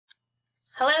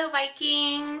Hello,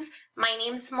 Vikings! My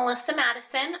name is Melissa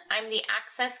Madison. I'm the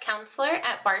Access Counselor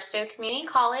at Barstow Community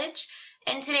College,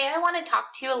 and today I want to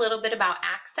talk to you a little bit about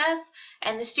Access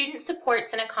and the student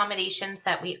supports and accommodations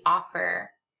that we offer.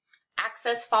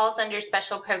 Access falls under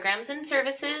special programs and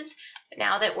services.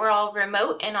 Now that we're all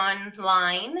remote and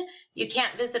online, you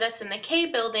can't visit us in the K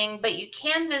building, but you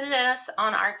can visit us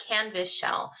on our Canvas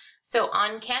shell. So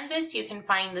on Canvas, you can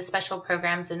find the special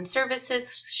programs and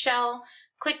services shell.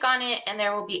 Click on it and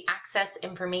there will be access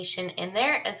information in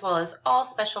there as well as all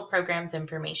special programs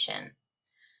information.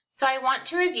 So I want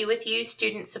to review with you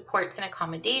student supports and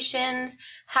accommodations,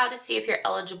 how to see if you're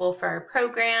eligible for our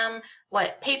program,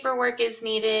 what paperwork is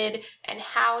needed, and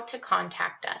how to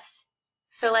contact us.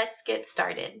 So let's get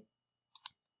started.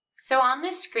 So on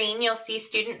the screen, you'll see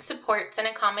student supports and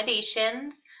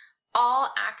accommodations.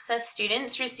 All Access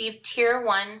students receive Tier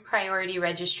 1 priority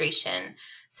registration.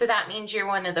 So that means you're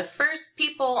one of the first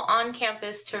people on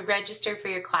campus to register for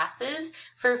your classes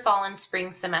for fall and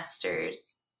spring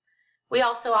semesters. We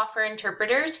also offer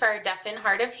interpreters for our deaf and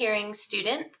hard of hearing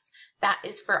students. That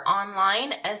is for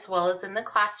online as well as in the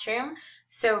classroom.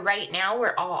 So right now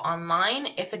we're all online.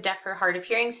 If a deaf or hard of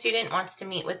hearing student wants to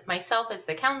meet with myself as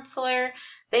the counselor,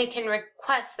 they can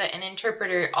request that an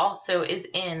interpreter also is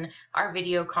in our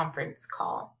video conference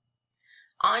call.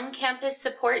 On-campus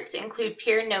supports include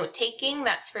peer note-taking,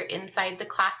 that's for inside the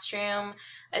classroom,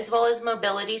 as well as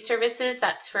mobility services,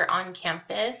 that's for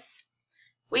on-campus.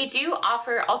 We do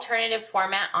offer alternative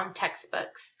format on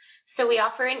textbooks. So we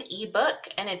offer an ebook,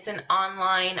 and it's an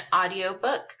online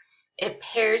audiobook. It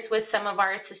pairs with some of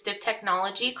our assistive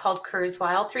technology called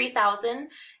Kurzweil 3000,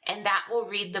 and that will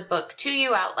read the book to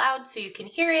you out loud so you can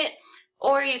hear it,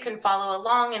 or you can follow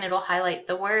along and it'll highlight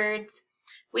the words.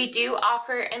 We do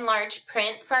offer enlarged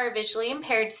print for our visually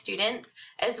impaired students,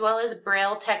 as well as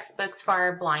Braille textbooks for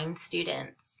our blind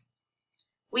students.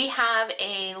 We have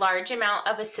a large amount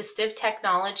of assistive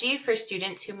technology for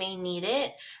students who may need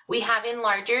it. We have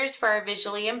enlargers for our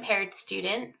visually impaired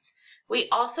students. We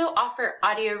also offer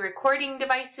audio recording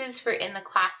devices for in the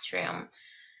classroom.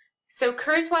 So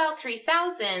Kurzweil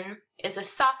 3000 is a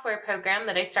software program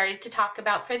that I started to talk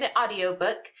about for the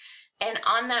audiobook. And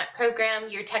on that program,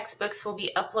 your textbooks will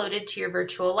be uploaded to your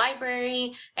virtual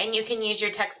library, and you can use your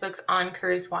textbooks on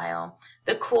Kurzweil.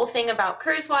 The cool thing about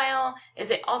Kurzweil is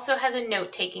it also has a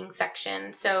note-taking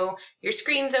section. So your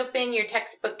screen's open, your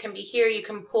textbook can be here, you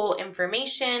can pull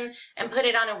information and put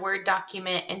it on a Word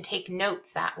document and take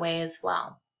notes that way as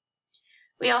well.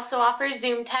 We also offer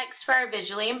Zoom text for our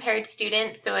visually impaired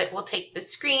students, so it will take the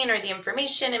screen or the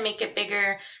information and make it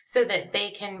bigger so that they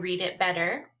can read it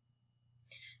better.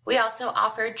 We also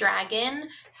offer Dragon.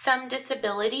 Some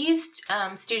disabilities,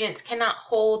 students cannot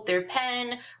hold their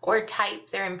pen or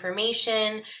type their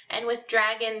information, and with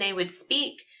Dragon they would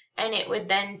speak and it would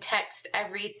then text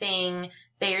everything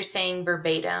they are saying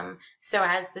verbatim. So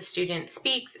as the student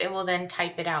speaks, it will then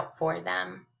type it out for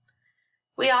them.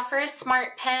 We offer a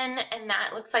smart pen, and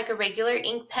that looks like a regular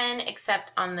ink pen,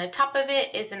 except on the top of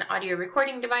it is an audio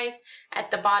recording device. At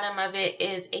the bottom of it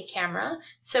is a camera.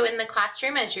 So in the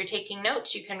classroom, as you're taking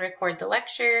notes, you can record the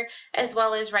lecture as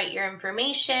well as write your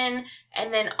information,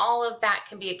 and then all of that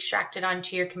can be extracted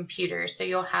onto your computer. So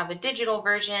you'll have a digital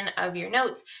version of your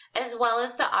notes as well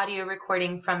as the audio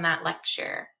recording from that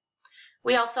lecture.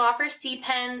 We also offer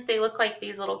C-pens. They look like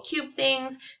these little cube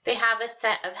things. They have a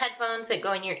set of headphones that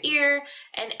go in your ear,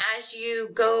 and as you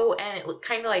go, and it looks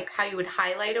kind of like how you would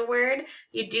highlight a word,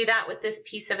 you do that with this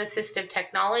piece of assistive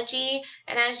technology,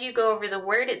 and as you go over the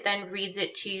word, it then reads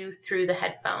it to you through the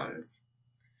headphones.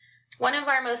 One of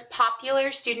our most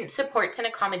popular student supports and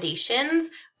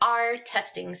accommodations are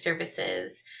testing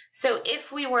services. So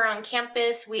if we were on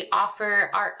campus, we offer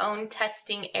our own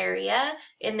testing area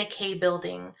in the K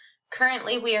building.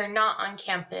 Currently, we are not on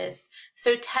campus,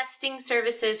 so testing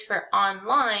services for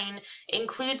online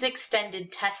includes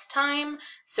extended test time.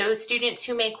 So students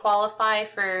who may qualify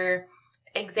for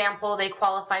example, they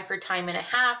qualify for time and a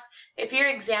half. If your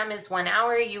exam is 1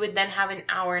 hour, you would then have an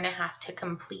hour and a half to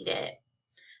complete it.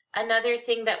 Another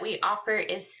thing that we offer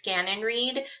is scan and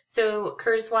read. So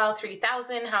Kurzweil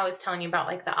 3000, how I was telling you about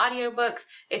like the audiobooks,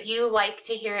 if you like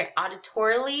to hear it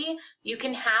auditorily, you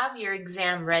can have your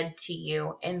exam read to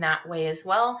you in that way as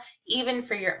well, even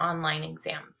for your online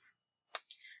exams.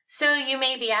 So you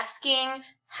may be asking,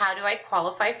 how do I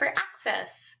qualify for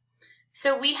Access?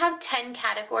 So we have 10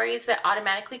 categories that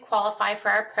automatically qualify for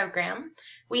our program.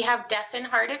 We have deaf and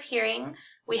hard of hearing,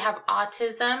 we have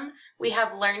autism, we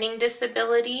have learning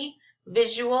disability,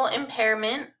 visual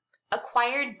impairment,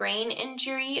 acquired brain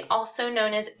injury, also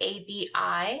known as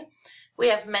ABI, We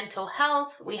have mental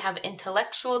health, we have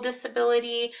intellectual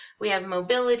disability, we have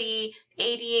mobility,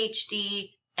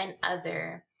 ADHD, and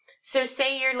other. So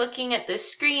say you're looking at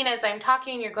this screen as I'm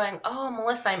talking, you're going, oh,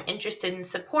 Melissa, I'm interested in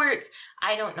supports.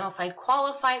 I don't know if I'd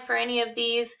qualify for any of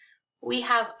these. We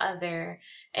have other.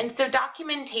 And so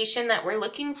documentation that we're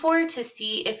looking for to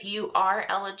see if you are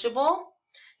eligible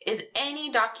is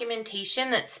any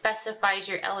documentation that specifies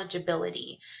your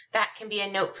eligibility. That can be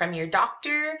a note from your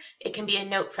doctor, it can be a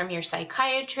note from your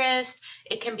psychiatrist,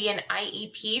 it can be an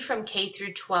IEP from K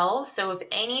through 12. So if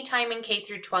any time in K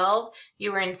through 12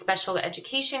 you were in special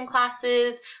education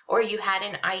classes or you had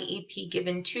an IEP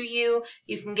given to you,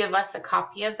 you can give us a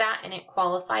copy of that and it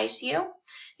qualifies you.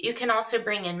 You can also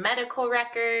bring in medical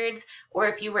records, or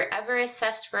if you were ever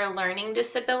assessed for a learning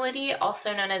disability,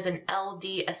 also known as an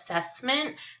LD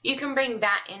assessment, you can bring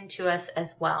that into us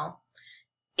as well.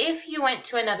 If you went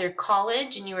to another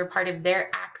college and you were part of their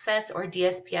Access or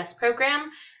DSPS program,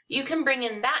 you can bring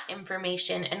in that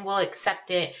information and we'll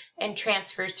accept it and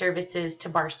transfer services to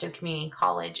Barstow Community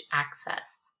College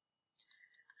Access.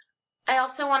 I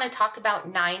also want to talk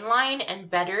about 9Line and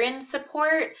veteran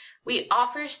support. We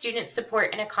offer student support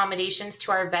and accommodations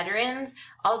to our veterans,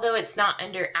 although it's not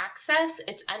under Access,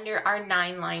 it's under our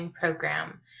 9Line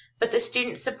program. But the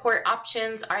student support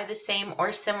options are the same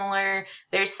or similar.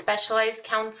 There's specialized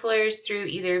counselors through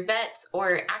either VETS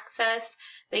or Access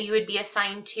that you would be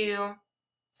assigned to.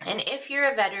 And if you're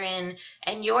a veteran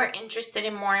and you're interested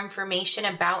in more information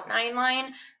about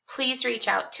 9Line, please reach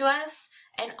out to us.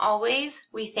 And always,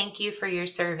 we thank you for your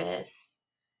service.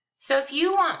 So if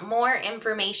you want more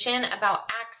information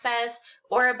about Access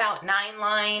or about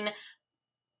 9Line,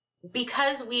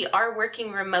 because we are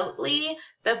working remotely,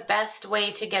 the best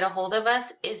way to get a hold of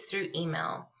us is through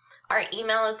email. Our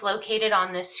email is located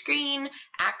on the screen,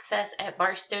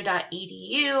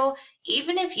 access@barstow.edu.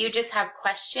 Even if you just have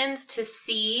questions to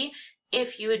see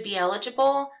if you would be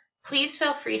eligible, please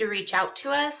feel free to reach out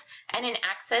to us and an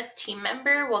Access team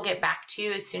member will get back to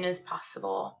you as soon as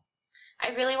possible.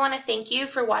 I really want to thank you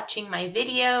for watching my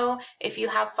video. If you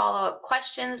have follow-up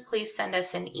questions, please send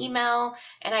us an email,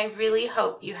 and I really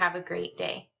hope you have a great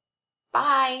day.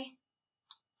 Bye!